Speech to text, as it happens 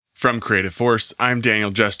From Creative Force, I'm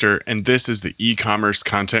Daniel Jester, and this is the E-commerce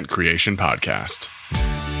Content Creation Podcast.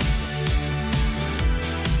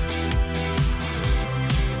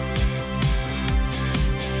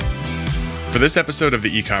 For this episode of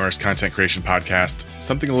the E-commerce Content Creation Podcast,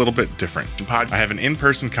 something a little bit different. I have an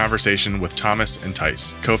in-person conversation with Thomas and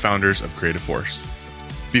Tejs, co-founders of Creative Force.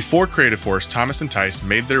 Before Creative Force, Thomas and Tejs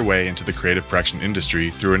made their way into the creative production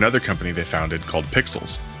industry through another company they founded called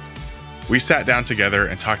Pixels. We sat down together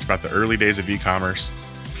and talked about the early days of e-commerce,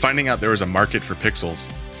 finding out there was a market for pixels,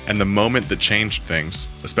 and the moment that changed things,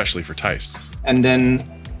 especially for Tejs. And then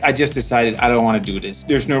I just decided I don't want to do this.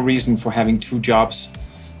 There's no reason for having two jobs,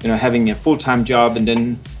 having a full-time job and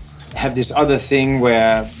then have this other thing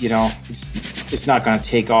where, it's not going to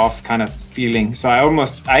take off kind of feeling. So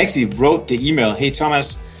I actually wrote the email, hey,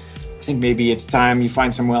 Thomas, I think maybe it's time you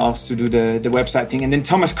find somewhere else to do the website thing. And then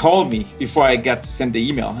Thomas called me before I got to send the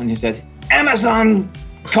email. And he said, Amazon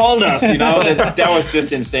called us, that was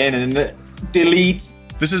just insane. And then delete.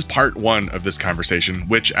 This is part one of this conversation,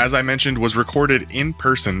 which, as I mentioned, was recorded in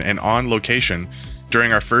person and on location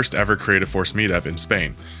during our first ever Creative Force meetup in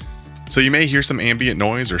Spain. So you may hear some ambient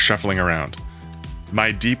noise or shuffling around.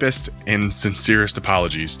 My deepest and sincerest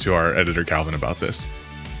apologies to our editor Calvin about this.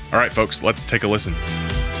 All right, folks, let's take a listen.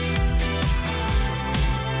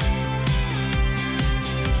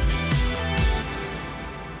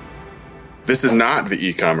 This is not the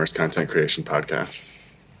e-commerce content creation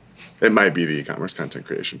podcast. It might be the e-commerce content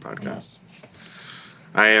creation podcast.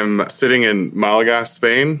 I am sitting in Malaga,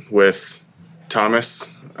 Spain with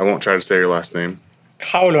Thomas. I won't try to say your last name.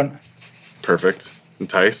 Kragelund. Perfect. And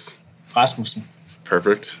Tejs. Rasmussen.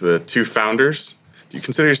 Perfect. The two founders. Do you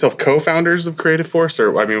consider yourself co-founders of Creative Force?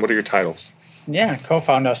 Or, what are your titles? Yeah,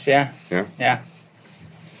 co-founders, yeah. Yeah.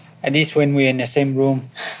 At least when we're in the same room.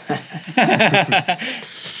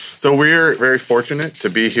 So we're very fortunate to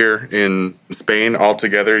be here in Spain all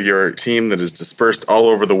together. You're a team that is dispersed all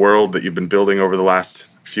over the world that you've been building over the last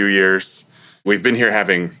few years. We've been here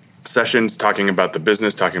having sessions, talking about the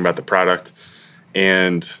business, talking about the product.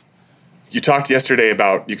 And you talked yesterday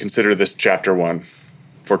about you consider this chapter one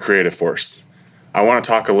for Creative Force. I want to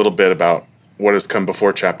talk a little bit about what has come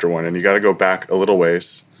before chapter one. And you got to go back a little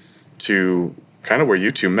ways to kind of where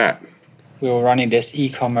you two met. We were running this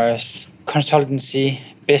e-commerce consultancy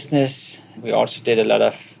business. We also did a lot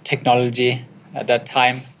of technology at that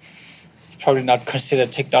time. Probably not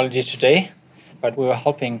considered technology today, but we were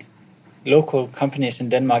helping local companies in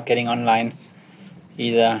Denmark getting online,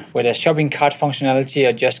 either with a shopping cart functionality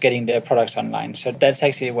or just getting their products online. So that's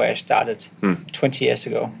actually where I started 20 years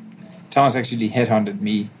ago. Thomas actually headhunted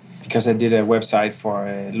me because I did a website for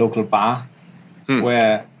a local bar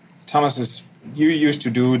where you used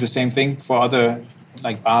to do the same thing for other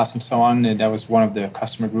like bars and so on, and that was one of the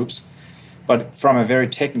customer groups, but from a very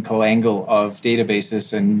technical angle of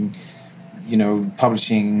databases and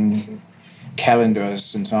publishing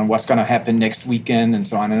calendars and so on, what's going to happen next weekend and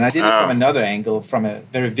so on. And I did it from another angle, from a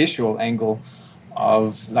very visual angle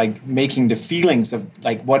of like making the feelings of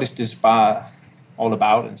like what is this bar all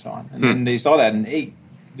about and so on. And then they saw that and hey,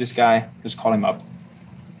 this guy, just call him up,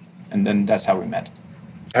 and then that's how we met.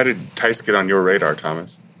 How did Tejs get on your radar,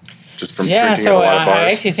 Thomas? Just from drinking at a lot of bars?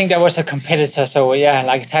 I actually think that was a competitor. So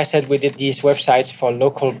like Tejs said, we did these websites for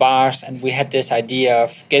local bars, and we had this idea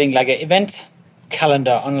of getting like an event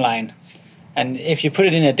calendar online. And if you put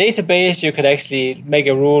it in a database, you could actually make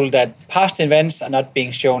a rule that past events are not being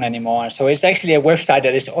shown anymore. So it's actually a website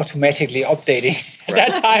that is automatically updating. At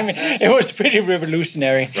that time, it was pretty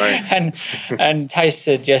revolutionary. Right. And Tejs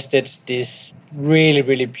suggested this really,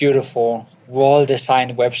 really beautiful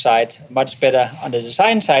wall-designed website, much better on the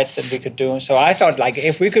design side than we could do. So I thought, like,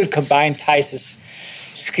 if we could combine Tejs'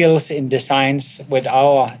 skills in designs with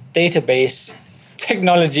our database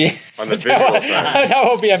technology, on the visual side, that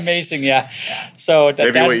would be amazing. Yeah. So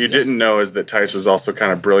maybe what you didn't know is that Tejs was also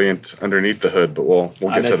kind of brilliant underneath the hood, but we'll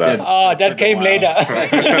get to that. That came later.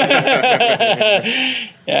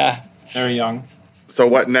 Yeah. Very young. So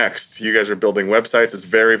what next? You guys are building websites. It's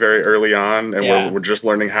very, very early on, and we're just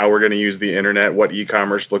learning how we're going to use the internet, what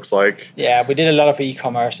e-commerce looks like. Yeah, we did a lot of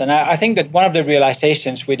e-commerce. And I think that one of the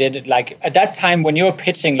realizations we did, like at that time when you were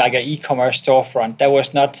pitching like an e-commerce storefront, that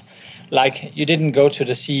was not like you didn't go to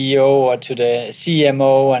the CEO or to the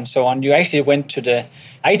CMO and so on. You actually went to the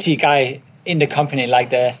IT guy in the company,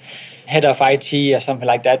 like the head of IT or something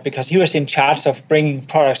like that, because he was in charge of bringing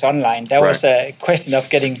products online. That was a question of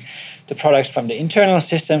getting the products from the internal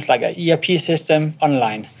systems, like an ERP system,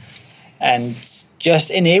 online. And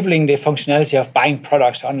just enabling the functionality of buying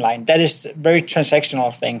products online. That is a very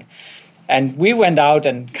transactional thing. And we went out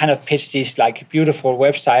and kind of pitched these like beautiful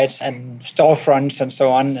websites and storefronts and so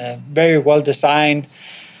on, very well designed.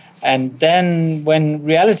 And then when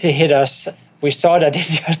reality hit us, we saw that they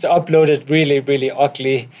just uploaded really, really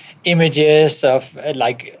ugly images of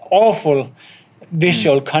like awful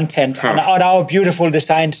visual content on our beautiful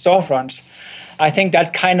designed storefronts. I think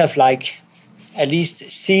that kind of like at least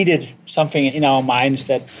seeded something in our minds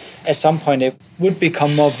that at some point it would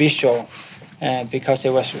become more visual. Because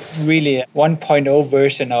it was really a 1.0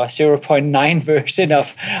 version or 0.9 version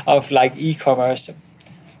of like e-commerce,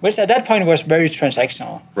 which at that point was very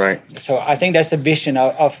transactional. Right. So I think that's the vision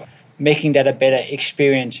of making that a better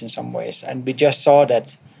experience in some ways. And we just saw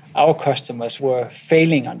that our customers were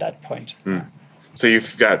failing on that point. So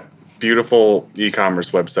you've got beautiful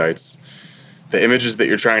e-commerce websites. The images that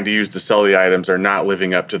you're trying to use to sell the items are not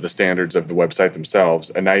living up to the standards of the website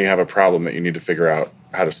themselves. And now you have a problem that you need to figure out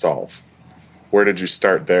how to solve. Where did you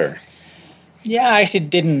start there? Yeah, I actually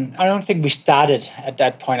didn't. I don't think we started at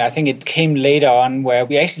that point. I think it came later on where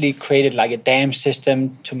we actually created like a DAM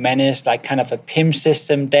system to manage like kind of a PIM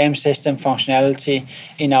system, DAM system functionality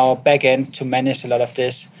in our backend to manage a lot of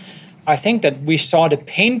this. I think that we saw the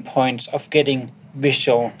pain points of getting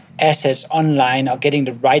visual assets online or getting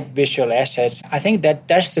the right visual assets. I think that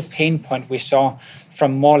that's the pain point we saw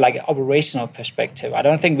from more like an operational perspective. I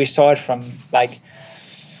don't think we saw it from like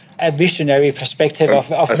a visionary perspective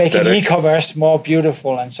of making e-commerce more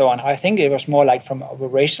beautiful and so on. I think it was more like from an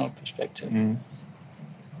operational perspective.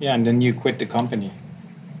 Yeah, and then you quit the company.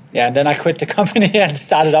 Yeah, and then I quit the company and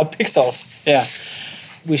started up Pixels. Yeah.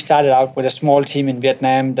 We started out with a small team in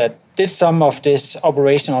Vietnam that did some of this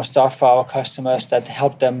operational stuff for our customers that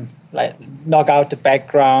helped them like knock out the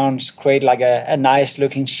backgrounds, create like a nice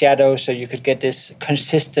looking shadow so you could get this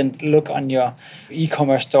consistent look on your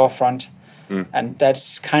e-commerce storefront. And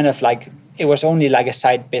that's kind of like, it was only like a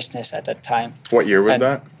side business at that time. What year was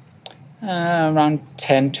that? Around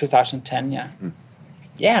 2010, yeah.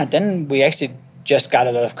 Yeah, then we actually just got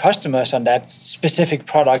a lot of customers on that specific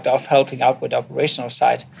product of helping out with the operational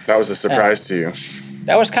side. That was a surprise to you.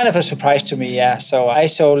 That was kind of a surprise to me, yeah. So I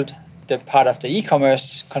sold the part of the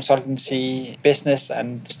e-commerce consultancy business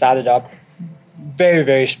and started up very,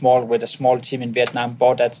 very small with a small team in Vietnam,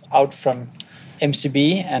 bought that out from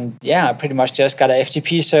MCB, and yeah, I pretty much just got an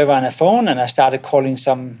FTP server and a phone, and I started calling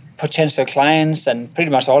some potential clients, and pretty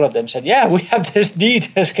much all of them said, yeah, we have this need,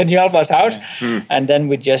 can you help us out? And then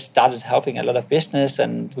we just started helping a lot of business,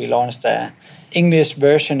 and we launched a English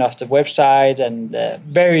version of the website and a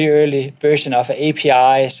very early version of an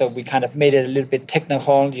API, so we kind of made it a little bit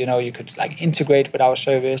technical, you know, you could like integrate with our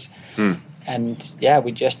service, and yeah,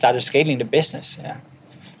 we just started scaling the business.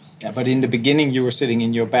 Yeah, but in the beginning you were sitting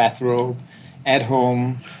in your bathrobe at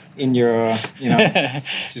home in your, you know,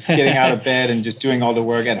 just getting out of bed and just doing all the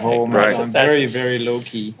work at home. Right. So very, very low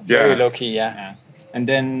key. Very low key, yeah. And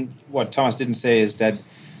then what Thomas didn't say is that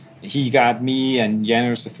he got me and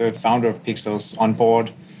Janus, the third founder of Pixels, on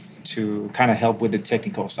board to kind of help with the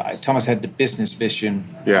technical side. Thomas had the business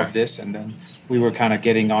vision of this, and then we were kind of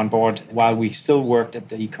getting on board while we still worked at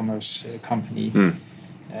the e-commerce company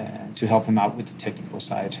to help him out with the technical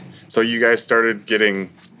side. So you guys started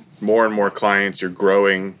getting more and more clients, you're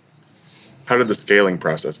growing. How did the scaling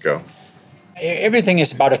process go? Everything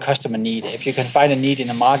is about a customer need. If you can find a need in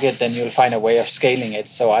the market, then you'll find a way of scaling it.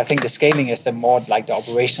 So I think the scaling is the more like the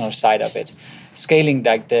operational side of it. Scaling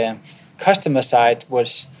like the customer side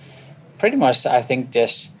was pretty much, I think,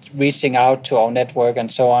 just reaching out to our network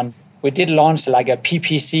and so on. We did launch like a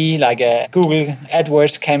PPC, like a Google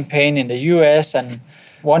AdWords campaign in the US, and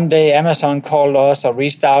one day Amazon called us or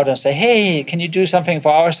reached out and said, hey, can you do something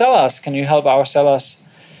for our sellers? Can you help our sellers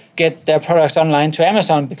get their products online to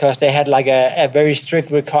Amazon? Because they had like a very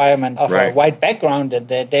strict requirement of a white background, and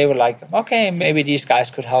they were like, okay, maybe these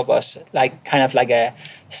guys could help us, like kind of like a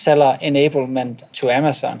seller enablement to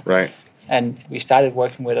Amazon. Right. And we started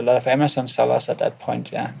working with a lot of Amazon sellers at that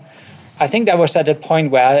point, I think that was at the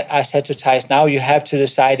point where I said to Tejs, now you have to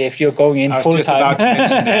decide if you're going in full time. I was just about to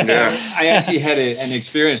mention that. I actually had an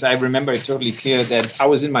experience. I remember it totally clear that I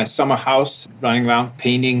was in my summer house running around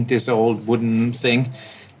painting this old wooden thing.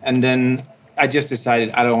 And then I just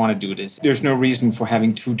decided I don't want to do this. There's no reason for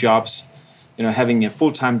having two jobs, you know, having a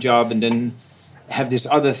full-time job and then have this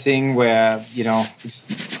other thing where, you know,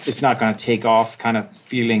 it's not going to take off kind of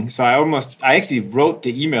feeling. So I actually wrote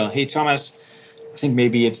the email, hey, Thomas, I think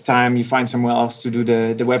maybe it's time you find somewhere else to do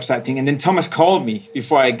the website thing. And then Thomas called me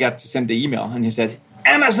before I got to send the email. And he said,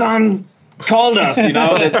 Amazon called us, you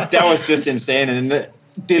know. That was just insane. And then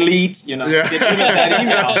delete, you know, deliver that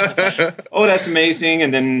email. Like, oh, that's amazing.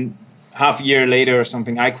 And then half a year later or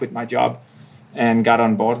something, I quit my job and got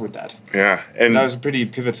on board with that. Yeah. And that was a pretty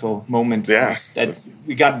pivotal moment for us, that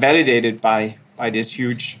we got validated by this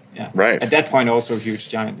huge, right. At that point, also a huge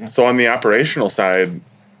giant. Yeah. So on the operational side,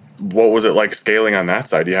 what was it like scaling on that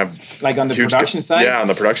side? You have like on the production side? Yeah, on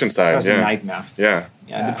the production side. It was a nightmare. Yeah.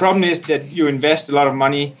 The problem is that you invest a lot of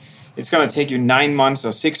money. It's going to take you 9 months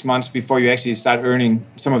or 6 months before you actually start earning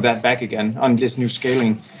some of that back again on this new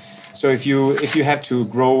scaling. So if you have to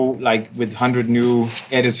grow like with 100 new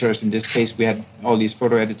editors, in this case we had all these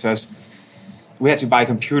photo editors, we had to buy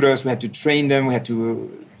computers, we had to train them, we had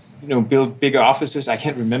to build bigger offices. I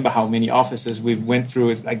can't remember how many offices we went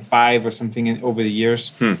through, it like 5 or something over the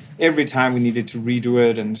years. Every time we needed to redo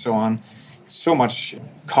it and so on. So much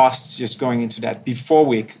cost just going into that before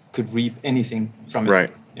we could reap anything from it.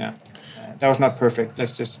 Right. Yeah. That was not perfect.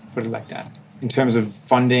 Let's just put it like that. In terms of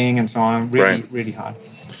funding and so on, really hard.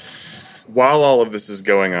 While all of this is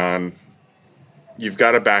going on, you've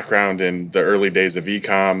got a background in the early days of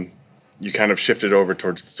e-com. You kind of shifted over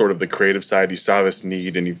towards sort of the creative side. You saw this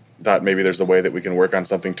need and you thought maybe there's a way that we can work on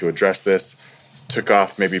something to address this. Took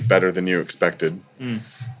off maybe better than you expected.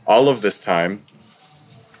 All of this time,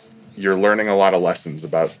 you're learning a lot of lessons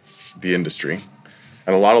about the industry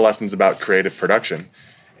and a lot of lessons about creative production.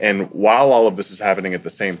 And while all of this is happening at the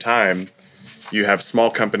same time, you have small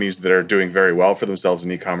companies that are doing very well for themselves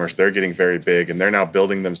in e-commerce. They're getting very big, and they're now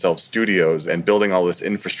building themselves studios and building all this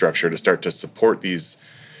infrastructure to start to support these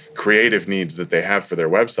creative needs that they have for their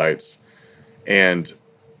websites. And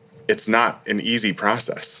it's not an easy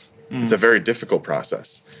process. It's a very difficult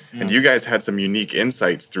process. And you guys had some unique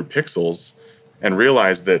insights through Pixels and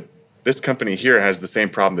realized that this company here has the same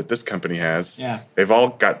problem that this company has. Yeah. They've all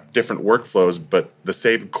got different workflows, but the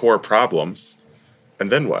same core problems. And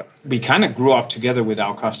then what? We kind of grew up together with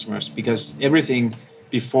our customers because everything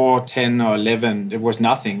before 10 or 11, there was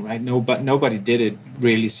nothing, right? But nobody did it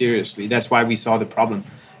really seriously. That's why we saw the problem.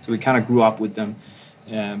 So we kind of grew up with them.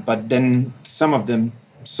 But then some of them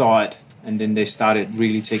saw it, and then they started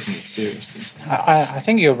really taking it seriously. I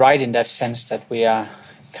think you're right in that sense that we are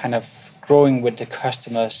kind of growing with the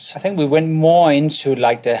customers. I think we went more into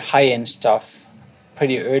like the high-end stuff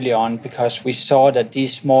pretty early on because we saw that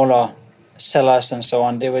these smaller sellers and so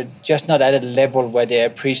on, they were just not at a level where they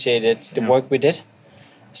appreciated the work we did.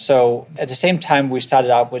 So at the same time, we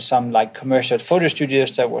started out with some like commercial photo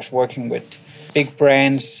studios that was working with big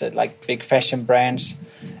brands, like big fashion brands.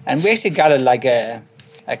 And we actually got a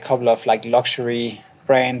couple of like luxury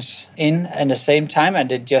brands in at the same time, and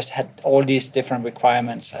they just had all these different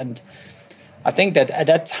requirements. And I think that at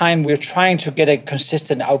that time, we were trying to get a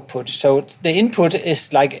consistent output. So the input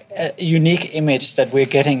is like a unique image that we're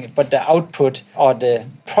getting, but the output or the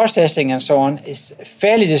processing and so on is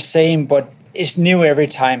fairly the same, but it's new every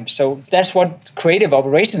time. So that's what creative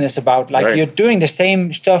operation is about. Like you're doing the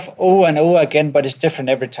same stuff over and over again, but it's different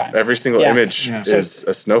every time. Every single image is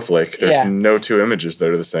a snowflake. There's no two images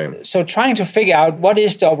that are the same. So trying to figure out what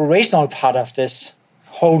is the operational part of this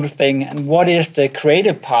whole thing and what is the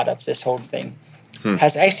creative part of this whole thing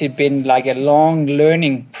has actually been like a long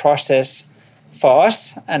learning process for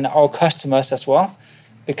us and our customers as well.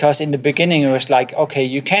 Because in the beginning it was like, okay,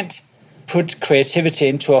 you can't put creativity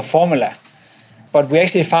into a formula. But we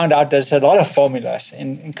actually found out there's a lot of formulas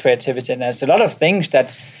in creativity, and there's a lot of things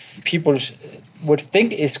that people would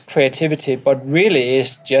think is creativity, but really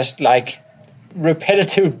is just like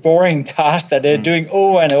repetitive, boring tasks that they're doing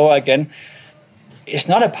over and over again. It's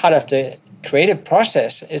not a part of the creative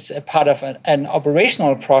process. It's a part of an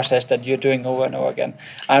operational process that you're doing over and over again.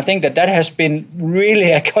 And I think that has been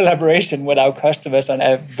really a collaboration with our customers and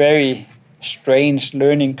a very strange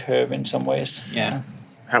learning curve in some ways. Yeah.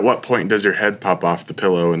 At what point does your head pop off the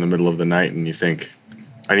pillow in the middle of the night and you think,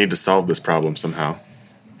 I need to solve this problem somehow?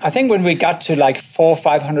 I think when we got to like 400 or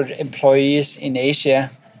 500 employees in Asia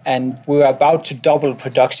and we were about to double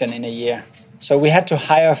production in a year. So we had to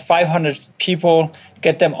hire 500 people,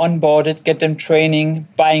 get them onboarded, get them training,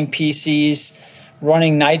 buying PCs,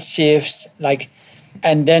 running night shifts,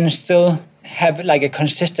 and then still have like a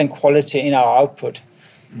consistent quality in our output.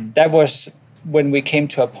 That was when we came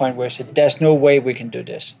to a point where we said, there's no way we can do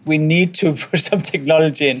this. We need to put some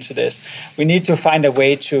technology into this. We need to find a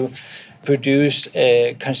way to produce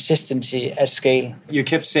consistency at scale. You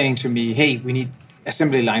kept saying to me, hey, we need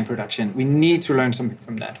assembly line production. We need to learn something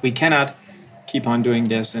from that. We cannot keep on doing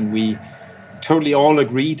this. And we totally all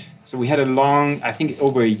agreed. So we had a long, I think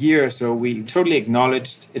over a year or so, we totally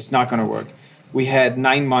acknowledged it's not going to work. We had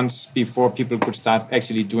 9 months before people could start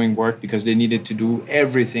actually doing work because they needed to do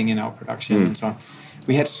everything in our production and so on.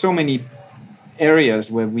 We had so many areas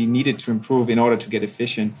where we needed to improve in order to get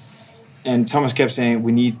efficient. And Thomas kept saying,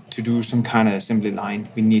 we need to do some kind of assembly line.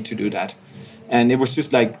 We need to do that. And it was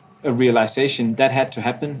just like a realization that had to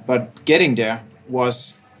happen. But getting there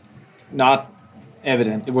was not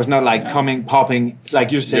evident. It was not like popping,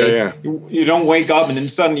 like you say. You don't wake up and then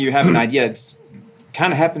suddenly you have an idea. It's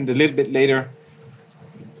kind of happened a little bit later.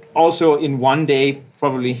 Also in one day,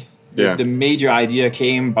 probably, the major idea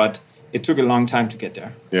came, but it took a long time to get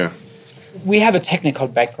there. Yeah. We have a technical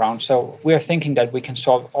background, so we are thinking that we can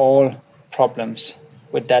solve all problems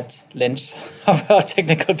with that lens of our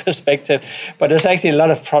technical perspective. But there's actually a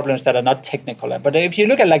lot of problems that are not technical. But if you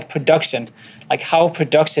look at like production, like how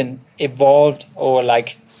production evolved over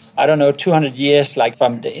like, I don't know, 200 years, like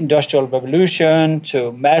from the Industrial Revolution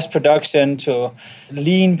to mass production to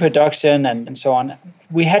lean production and so on,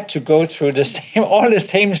 we had to go through all the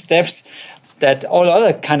same steps that all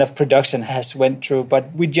other kind of production has went through,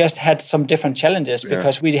 but we just had some different challenges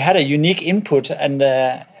because we had a unique input and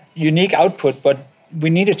a unique output, but we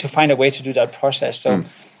needed to find a way to do that process. So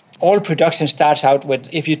all production starts out with,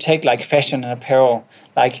 if you take like fashion and apparel,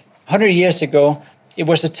 like 100 years ago, it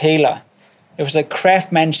was a tailor. It was a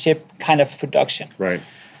craftsmanship kind of production. Right.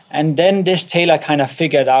 And then this tailor kind of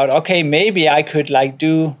figured out, okay, maybe I could like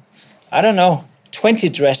do, I don't know, 20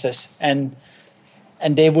 dresses and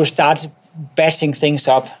they will start batching things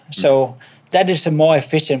up. So that is a more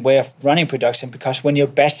efficient way of running production, because when you're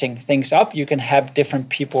batching things up, you can have different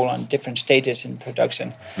people on different stages in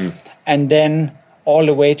production. And then all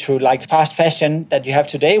the way through like fast fashion that you have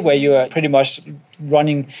today, where you are pretty much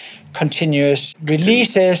running continuous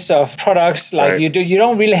releases of products. Like you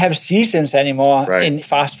don't really have seasons anymore in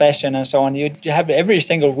fast fashion and so on. You have every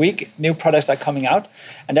single week new products are coming out,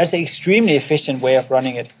 and that's an extremely efficient way of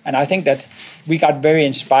running it. And I think that we got very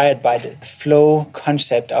inspired by the flow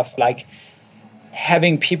concept of like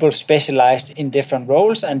having people specialized in different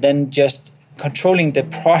roles and then just controlling the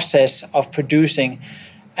process of producing,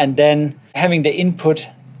 and then having the input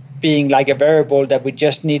being like a variable that we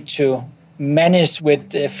just need to manage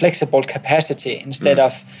with flexible capacity instead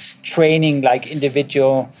of training like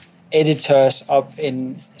individual editors up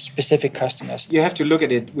in specific customers. You have to look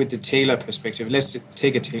at it with the tailor perspective. Let's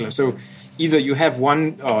take a tailor. So either you have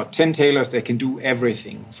 1 or 10 tailors that can do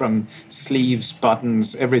everything from sleeves,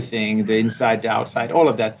 buttons, everything, the inside, the outside, all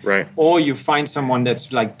of that. Right. Or you find someone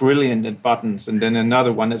that's like brilliant at buttons and then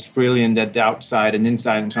another one that's brilliant at the outside and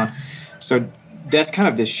inside and so on. So that's kind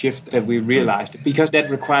of the shift that we realized, because that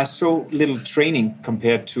requires so little training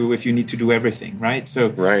compared to if you need to do everything, right?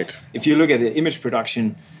 So if you look at the image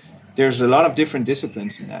production, there's a lot of different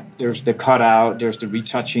disciplines in that. There's the cutout, there's the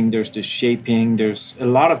retouching, there's the shaping, there's a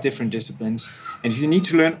lot of different disciplines. And if you need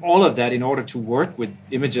to learn all of that in order to work with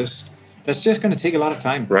images, that's just going to take a lot of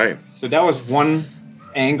time. Right. So that was one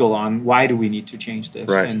angle on why do we need to change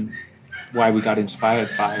this and why we got inspired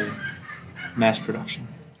by mass production.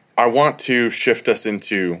 I want to shift us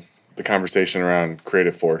into the conversation around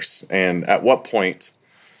creative force. And at what point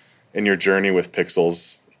in your journey with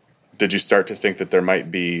Pixels did you start to think that there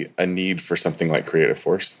might be a need for something like creative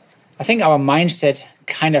force? I think our mindset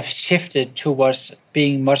kind of shifted towards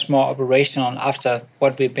being much more operational after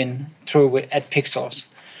what we've been through at Pixels.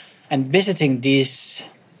 And visiting these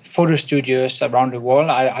photo studios around the world,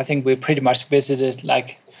 I think we pretty much visited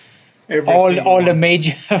like all the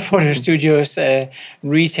major photo studios,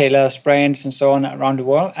 retailers, brands, and so on around the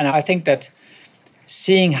world. And I think that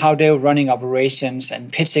seeing how they were running operations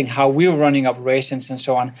and pitching how we were running operations and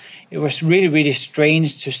so on, it was really, really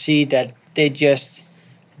strange to see that they just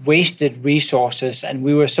wasted resources and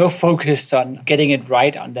we were so focused on getting it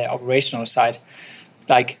right on the operational side.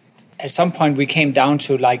 Like at some point we came down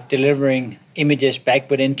to like delivering images back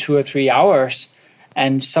within 2 or 3 hours,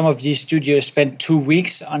 and some of these studios spent 2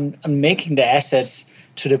 weeks on making the assets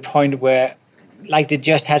to the point where like they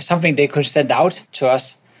just had something they could send out to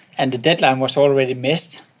us, and the deadline was already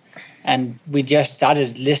missed. And we just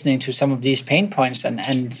started listening to some of these pain points.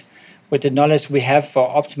 And with the knowledge we have for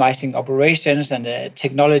optimizing operations and the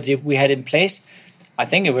technology we had in place, I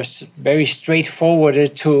think it was very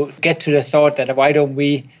straightforward to get to the thought that why don't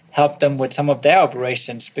we help them with some of their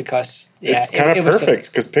operations? Because it's kind of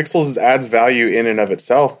perfect, because Pixels adds value in and of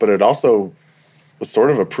itself, but it also was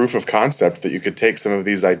sort of a proof of concept that you could take some of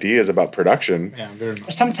these ideas about production. Yeah, very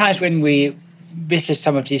much. Sometimes when we visit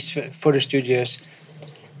some of these photo studios,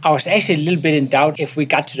 I was actually a little bit in doubt if we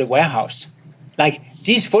got to the warehouse. Like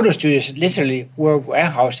these photo studios literally were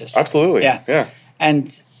warehouses. Absolutely. Yeah.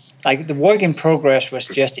 And like the work in progress was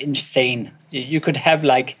just insane. You could have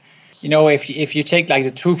like, you know, if you take like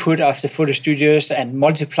the throughput of the photo studios and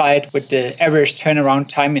multiply it with the average turnaround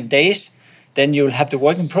time in days, then you'll have the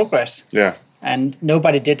work in progress. Yeah. and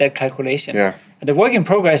nobody did that calculation. Yeah. And the work in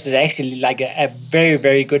progress is actually like a very,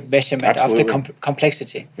 very good measurement Absolutely. of the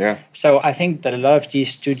complexity. Yeah. So I think that a lot of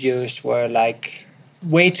these studios were like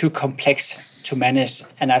way too complex to manage.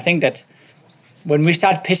 And I think that when we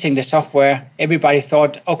start pitching the software, everybody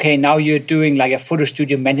thought, okay, now you're doing like a photo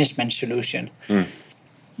studio management solution.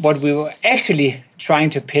 What we were actually trying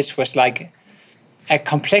to pitch was like a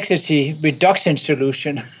complexity reduction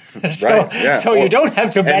solution. So you don't have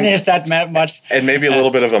to manage that much. And maybe a little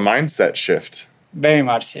bit of a mindset shift. Very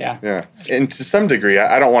much, yeah. Yeah. And to some degree,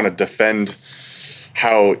 I don't want to defend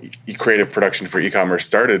how creative production for e-commerce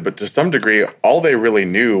started, but to some degree, all they really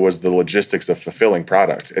knew was the logistics of fulfilling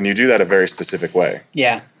product. And you do that a very specific way.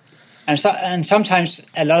 Yeah. And sometimes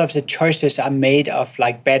a lot of the choices are made of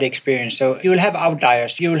like bad experience. So you will have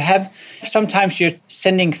outliers. You will have, sometimes you're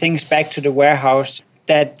sending things back to the warehouse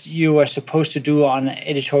that you were supposed to do on an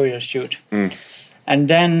editorial shoot. And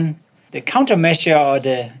then the countermeasure or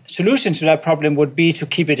the solution to that problem would be to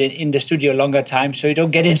keep it in the studio longer time so you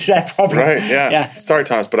don't get into that problem. Right, yeah. Sorry,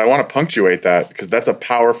 Thomas, but I want to punctuate that because that's a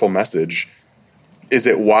powerful message. Is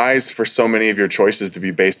it wise for so many of your choices to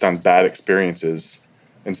be based on bad experiences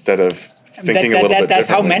instead of thinking a little bit differently? That's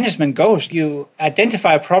how management goes. You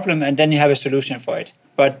identify a problem and then you have a solution for it.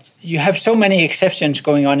 But you have so many exceptions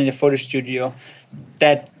going on in the photo studio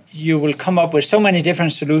that you will come up with so many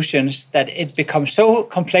different solutions that it becomes so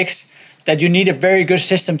complex that you need a very good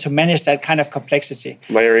system to manage that kind of complexity.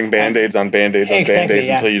 Layering Band-Aids on Band-Aids on Band-Aids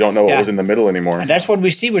until you don't know what was in the middle anymore. And that's what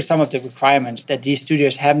we see with some of the requirements that these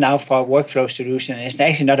studios have now for a workflow solution. It's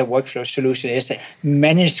actually not a workflow solution. It's a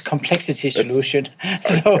managed complexity solution.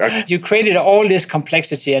 So you created all this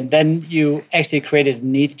complexity and then you actually created a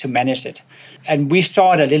need to manage it. And we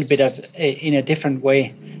saw it a little bit of in a different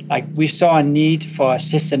way. Like we saw a need for a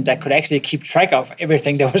system that could actually keep track of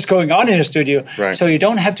everything that was going on in the studio. Right. So you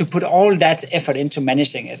don't have to put all that effort into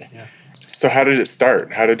managing it. Yeah. So how did it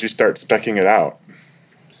start? How did you start speccing it out?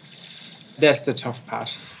 That's the tough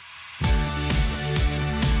part.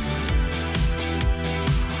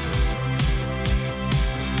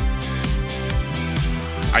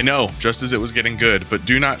 I know, just as it was getting good, but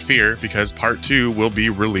do not fear because part 2 will be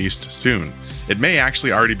released soon. It may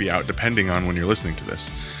actually already be out depending on when you're listening to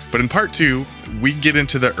this. But in part 2, we get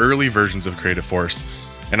into the early versions of Creative Force,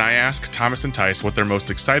 and I ask Thomas and Tejs what they're most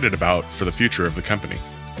excited about for the future of the company.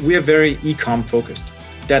 We are very e-com focused.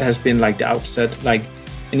 That has been like the outset. Like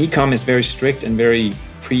an e-com is very strict and very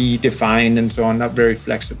predefined and so on, not very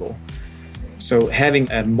flexible. So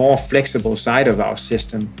having a more flexible side of our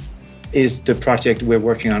system is the project we're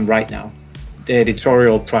working on right now. The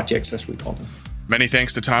editorial projects, as we call them. Many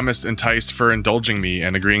thanks to Thomas and Tejs for indulging me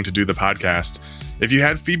and agreeing to do the podcast. If you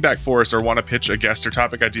had feedback for us or want to pitch a guest or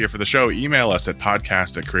topic idea for the show, email us at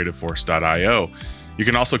podcast@creativeforce.io. You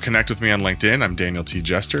can also connect with me on LinkedIn. I'm Daniel T.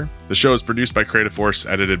 Jester. The show is produced by Creative Force,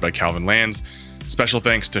 edited by Calvin Lands. Special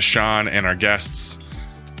thanks to Sean and our guests.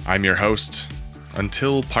 I'm your host.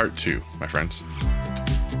 Until part 2, my friends.